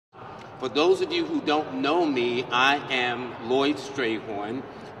For those of you who don't know me, I am Lloyd Strayhorn.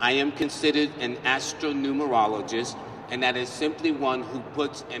 I am considered an astro-numerologist, and that is simply one who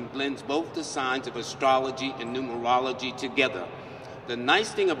puts and blends both the signs of astrology and numerology together. The nice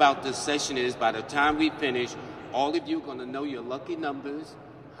thing about this session is by the time we finish, all of you are going to know your lucky numbers,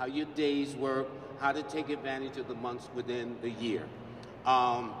 how your days work, how to take advantage of the months within the year.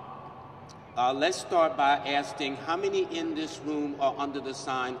 Let's start by asking how many in this room are under the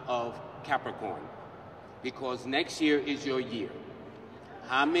sign of Capricorn? Because next year is your year.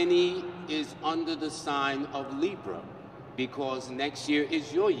 How many is under the sign of Libra? Because next year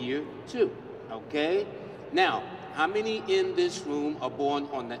is your year too, okay? Now, how many in this room are born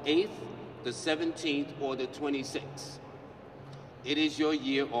on the 8th, the 17th, or the 26th? It is your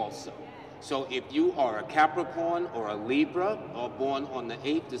year also. So if you are a Capricorn or a Libra, or born on the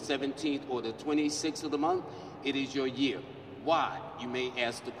 8th, the 17th, or the 26th of the month, it is your year. Why? You may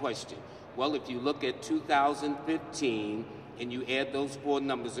ask the question. Well, if you look at 2015 and you add those four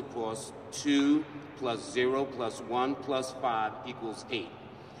numbers across, 2 plus 0 plus 1 plus 5 equals 8.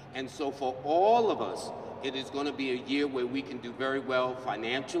 And so for all of us, it is going to be a year where we can do very well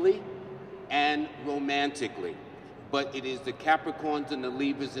financially and romantically. But it is the Capricorns and the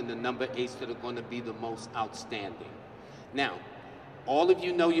Libras and the number 8s that are going to be the most outstanding. Now, all of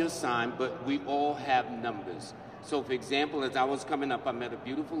you know your sign, but we all have numbers. So, for example, as I was coming up, I met a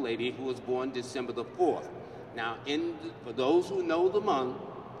beautiful lady who was born December the 4th. Now, for those who know the month,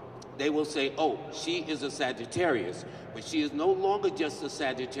 they will say, oh, she is a Sagittarius. But she is no longer just a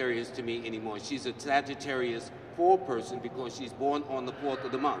Sagittarius to me anymore. She's a Sagittarius 4 person because she's born on the 4th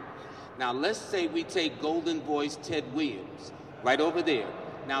of the month. Now, let's say we take Golden Voice Ted Williams, right over there.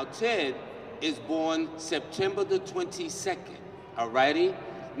 Now, Ted is born September the 22nd, all righty?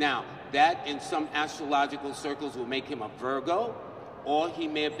 Now, that in some astrological circles will make him a Virgo, or he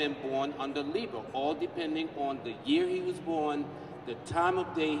may have been born under Libra, all depending on the year he was born, the time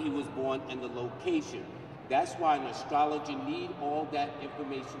of day he was born, and the location. That's why in astrology need all that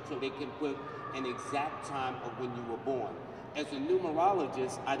information so they can put an exact time of when you were born. As a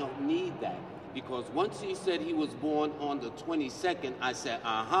numerologist, I don't need that, because once he said he was born on the 22nd, I said,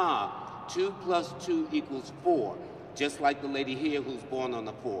 aha, 2 plus 2 equals 4, just like the lady here who's born on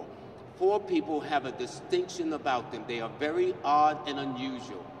the 4. 4 people have a distinction about them. They are very odd and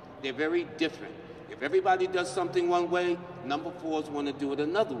unusual. They're very different. If everybody does something one way, number 4s want to do it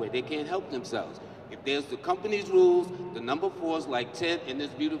another way. They can't help themselves. If there's the company's rules, the number 4s like Ted and this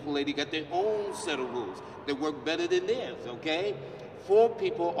beautiful lady got their own set of rules that work better than theirs, okay? 4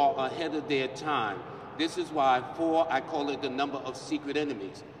 people are ahead of their time. This is why 4, I call it the number of secret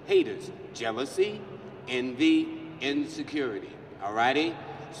enemies. Haters, jealousy, envy, insecurity, all righty?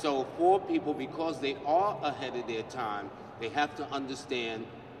 So 4 people, because they are ahead of their time, they have to understand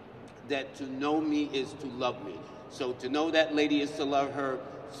that to know me is to love me. So to know that lady is to love her,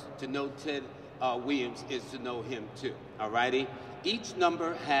 to know Ted Williams is to know him too, all righty? Each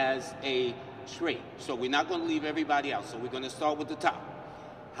number has a trait, so we're not going to leave everybody out, so we're going to start with the top.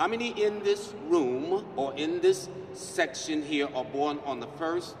 How many in this room or in this section here are born on the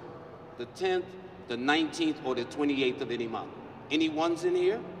 1st, the 10th, the 19th, or the 28th of any month? Any ones in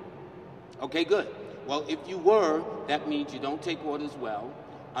here? Okay, good. Well, if you were, that means you don't take orders well.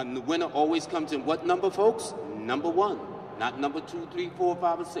 And the winner always comes in what number, folks? Number 1. Not number 2, 3, 4,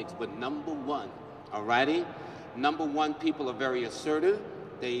 5, or 6, but number 1. All righty? Number 1 people are very assertive.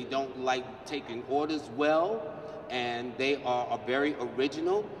 They don't like taking orders well, and they are very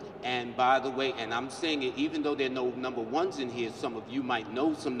original. And by the way, and I'm saying it even though there are no number 1s in here, some of you might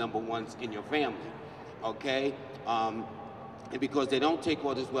know some number 1s in your family, okay? And because they don't take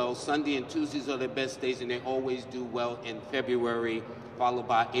orders well, Sunday and Tuesdays are their best days, and they always do well in February, followed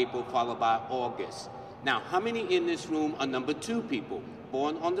by April, followed by August. Now, how many in this room are number 2 people,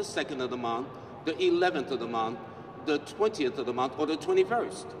 born on the 2nd of the month, the 11th of the month, the 20th of the month, or the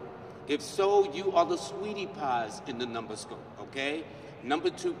 21st? If so, you are the sweetie pies in the number scope, okay? Number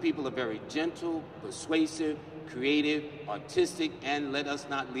 2 people are very gentle, persuasive, creative, artistic, and let us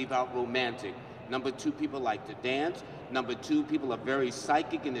not leave out romantic. Number 2 people like to dance. Number 2 people are very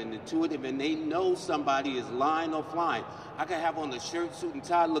psychic and intuitive, and they know somebody is lying or flying. I can have on a shirt, suit, and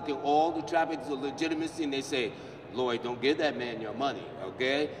tie, look at all the traffic of legitimacy, and they say, Lloyd, don't give that man your money,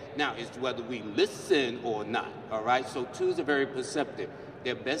 okay? Now, it's whether we listen or not, all right? So 2s are very perceptive.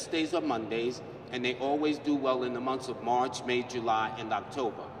 Their best days are Mondays, and they always do well in the months of March, May, July, and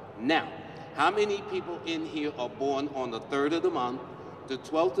October. Now, how many people in here are born on the 3rd of the month, the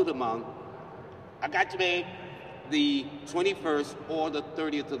 12th of the month, I got you, babe, the 21st, or the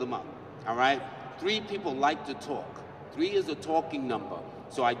 30th of the month, all right? 3 people like to talk. 3 is a talking number.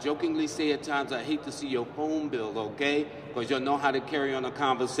 So I jokingly say at times, I hate to see your phone bill, okay? Because you'll know how to carry on a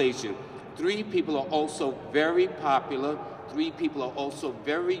conversation. 3 people are also very popular. 3 people are also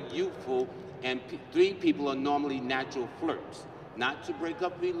very youthful. And 3 people are normally natural flirts. Not to break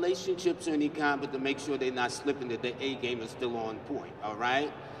up relationships or any kind, but to make sure they're not slipping, that their A game is still on point, all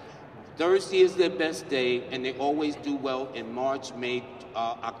right? Thursday is their best day, and they always do well in March, May,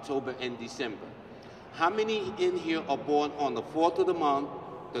 October, and December. How many in here are born on the 4th of the month,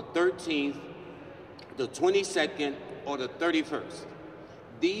 the 13th, the 22nd, or the 31st?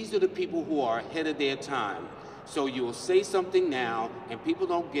 These are the people who are ahead of their time. So you'll say something now, and people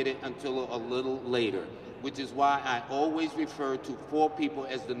don't get it until a little later, which is why I always refer to 4 people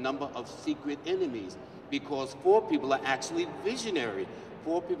as the number of secret enemies, because 4 people are actually visionary.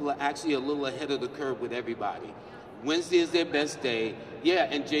 4 people are actually a little ahead of the curve with everybody. Wednesday is their best day. Yeah,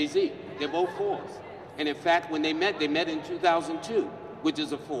 and Jay-Z, they're both 4s. And in fact, when they met in 2002, which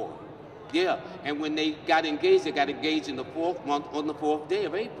is a 4. Yeah, and when they got engaged in the 4th month on the 4th day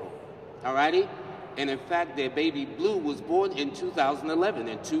of April. All righty? And in fact, their baby Blue was born in 2011,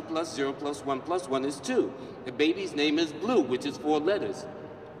 and 2 plus 0 plus 1 plus 1 is 2. The baby's name is Blue, which is 4 letters.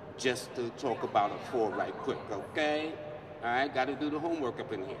 Just to talk about a 4 right quick, okay? All right, got to do the homework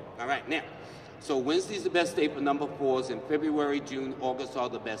up in here. All right, now, so Wednesday's the best day for number 4s, and February, June, August are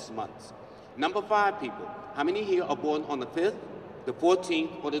the best months. Number 5 people, how many here are born on the 5th, the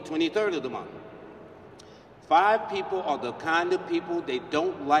 14th, or the 23rd of the month? 5 people are the kind of people, they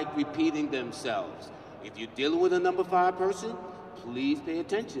don't like repeating themselves. If you're dealing with a number 5 person, please pay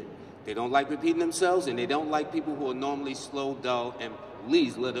attention. They don't like repeating themselves, and they don't like people who are normally slow, dull, and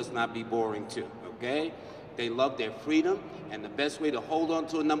please let us not be boring too, okay? They love their freedom, and the best way to hold on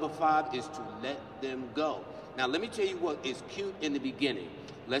to a number 5 is to let them go. Now, let me tell you what is cute in the beginning.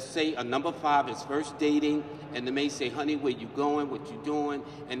 Let's say a number 5 is first dating, and they may say, honey, where you going, what you doing?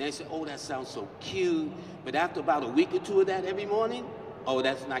 And they say, oh, that sounds so cute. But after about a week or 2 of that every morning, oh,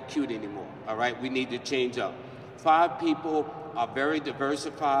 that's not cute anymore, all right? We need to change up. 5 people are very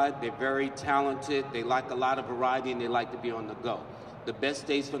diversified. They're very talented. They like a lot of variety, and they like to be on the go. The best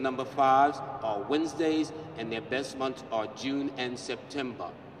days for number 5s are Wednesdays, and their best months are June and September.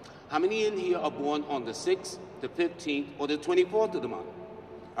 How many in here are born on the 6th, the 15th, or the 24th of the month?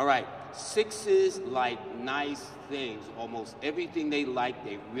 All right, 6s like nice things. Almost everything they like,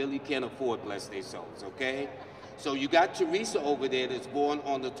 they really can't afford, bless their souls, okay? So you got Teresa over there that's born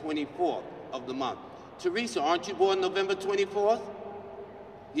on the 24th of the month. Teresa, aren't you born November 24th?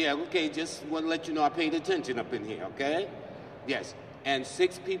 Yeah, okay, just want to let you know I paid attention up in here, okay? Yes, and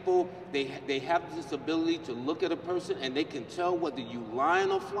 6 people, they have this ability to look at a person and they can tell whether you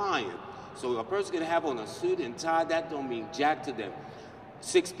lying or flying. So a person can have on a suit and tie, that don't mean jack to them.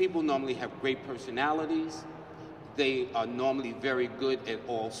 6 people normally have great personalities. They are normally very good at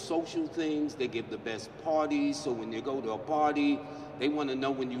all social things. They give the best parties. So when you go to a party, they want to know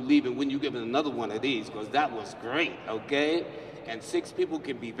when you leave and when you give another one of these, because that was great, okay? And 6 people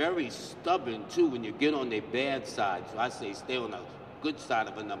can be very stubborn too when you get on their bad side. So I say stay on the good side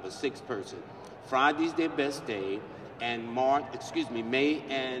of a number 6 person. Friday's their best day, and May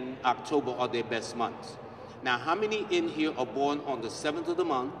and October are their best months. Now, how many in here are born on the 7th of the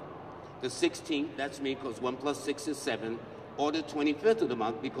month, the 16th, that's me, because 1 plus 6 is 7, or the 25th of the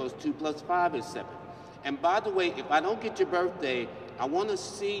month, because 2 plus 5 is 7. And by the way, if I don't get your birthday, I want to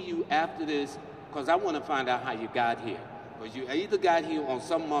see you after this, because I want to find out how you got here. Because you either got here on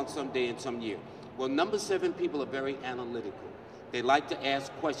some month, some day, and some year. Well, number 7 people are very analytical. They like to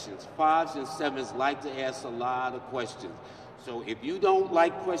ask questions. 5s and 7s like to ask a lot of questions. So if you don't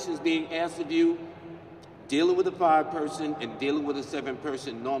like questions being asked of you, dealing with a 5 person and dealing with a 7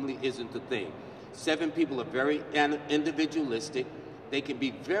 person normally isn't the thing. 7 people are very individualistic. They can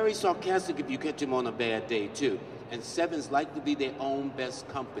be very sarcastic if you catch them on a bad day too. And 7s like to be their own best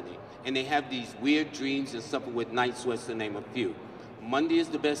company. And they have these weird dreams and suffer with night sweats, to name a few. Monday is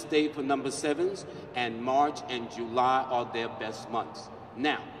the best day for number 7s, and March and July are their best months.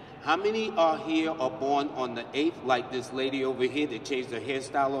 Now, how many are here are born on the 8th, like this lady over here that changed her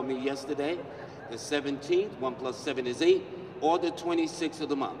hairstyle on me yesterday? The 17th, 1 plus 7 is 8, or the 26th of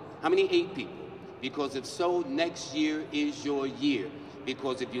the month? How many 8 people? Because if so, next year is your year.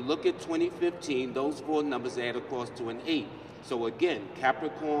 Because if you look at 2015, those 4 numbers add across to an 8. So again,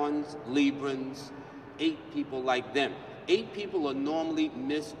 Capricorns, Librans, 8 people like them. 8 people are normally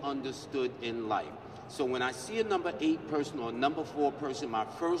misunderstood in life. So when I see a number 8 person or a number 4 person, my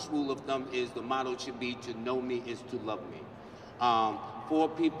first rule of thumb is the motto should be to know me is to love me.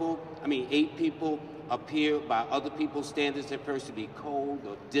 8 people appear by other people's standards at first to be cold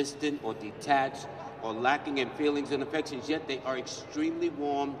or distant or detached. or lacking in feelings and affections, yet they are extremely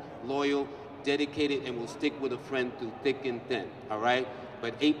warm, loyal, dedicated, and will stick with a friend through thick and thin, all right?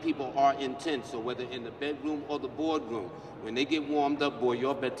 But 8 people are intense, so whether in the bedroom or the boardroom, when they get warmed up, boy,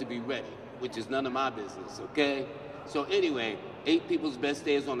 y'all better be ready, which is none of my business, okay? So anyway, 8 people's best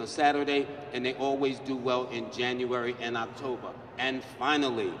day is on a Saturday, and they always do well in January and October. And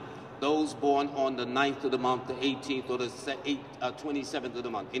finally, those born on the 9th of the month, the 18th, or the 27th of the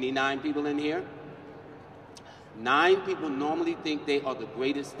month. Any 9 people in here? 9 people normally think they are the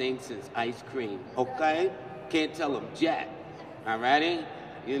greatest thing since ice cream, okay? Can't tell them jack, all righty?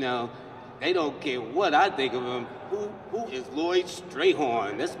 You know, they don't care what I think of them. Who is Lloyd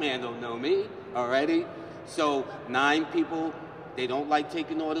Strayhorn? This man don't know me, all righty? So 9 people, they don't like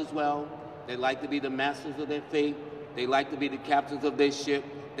taking orders well. They like to be the masters of their fate. They like to be the captains of their ship.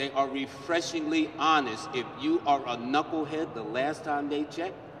 They are refreshingly honest. If you are a knucklehead the last time they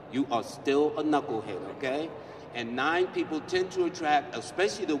checked, you are still a knucklehead, okay? And 9 people tend to attract,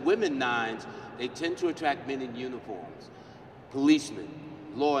 especially the women 9s, they tend to attract men in uniforms. Policemen,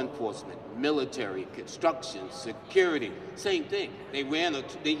 law enforcement, military, construction, security, same thing. They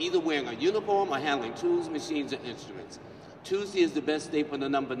either wearing a uniform or handling tools, machines, or instruments. Tuesday is the best day for the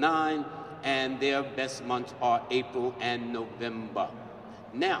number 9, and their best months are April and November.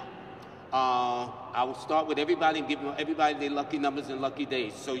 Now, I will start with everybody and give everybody their lucky numbers and lucky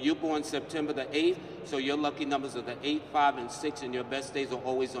days. So you're born September the 8th, so your lucky numbers are the 8, 5, and 6, and your best days are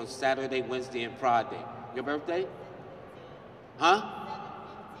always on Saturday, Wednesday, and Friday. Your birthday? Huh?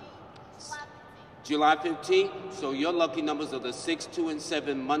 July 15th. So your lucky numbers are the 6, 2, and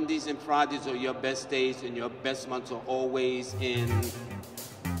 7. Mondays and Fridays are your best days, and your best months are always in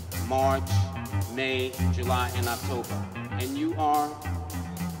March, May, July, and October. And you are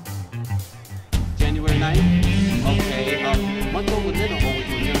January 9th? Okay, month over dinner always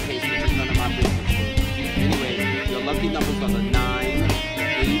in your case, which is none of my business. Anyway, your lucky numbers are the 9,